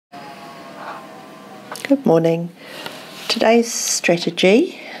Good morning. Today's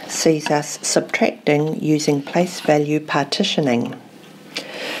strategy sees us subtracting using place value partitioning.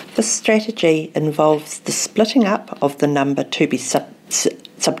 This strategy involves the splitting up of the number to be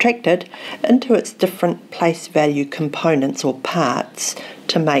subtracted into its different place value components or parts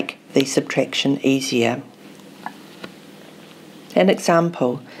to make the subtraction easier. An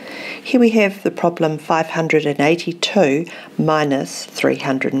example. Here we have the problem 582 minus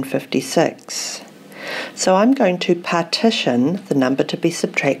 356. So I'm going to partition the number to be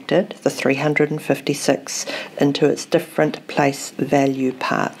subtracted, the 356, into its different place value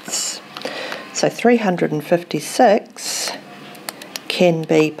parts. So 356 can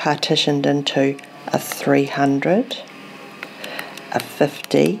be partitioned into a 300, a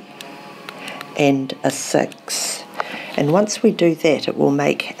 50, and a 6. And once we do that, it will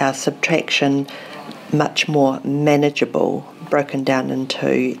make our subtraction much more manageable, broken down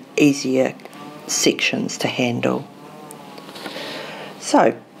into easier sections to handle.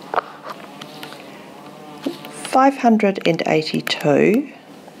 So 582,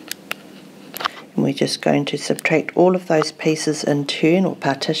 and we're just going to subtract all of those pieces in turn, or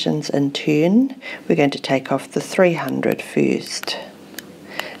partitions in turn. We're going to take off the 300 first,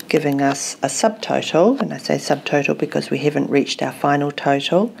 giving us a subtotal, and I say subtotal because we haven't reached our final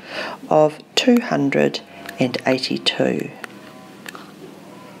total, of 282.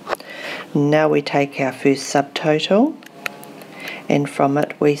 Now we take our first subtotal, and from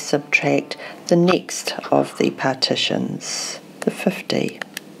it we subtract the next of the partitions, the 50.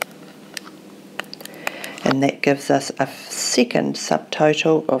 And that gives us a second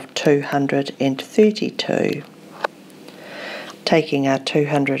subtotal of 232. Taking our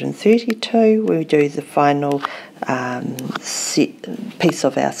 232, we do the final piece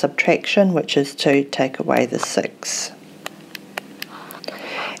of our subtraction, which is to take away the 6.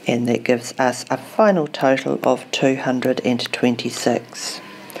 And that gives us a final total of 226.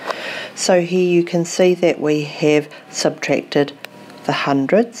 So here you can see that we have subtracted the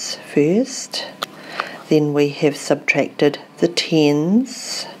hundreds first, then we have subtracted the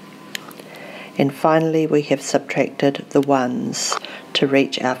tens, and finally we have subtracted the ones to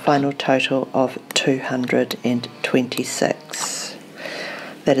reach our final total of 226.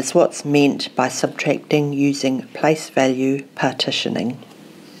 That is what's meant by subtracting using place value partitioning.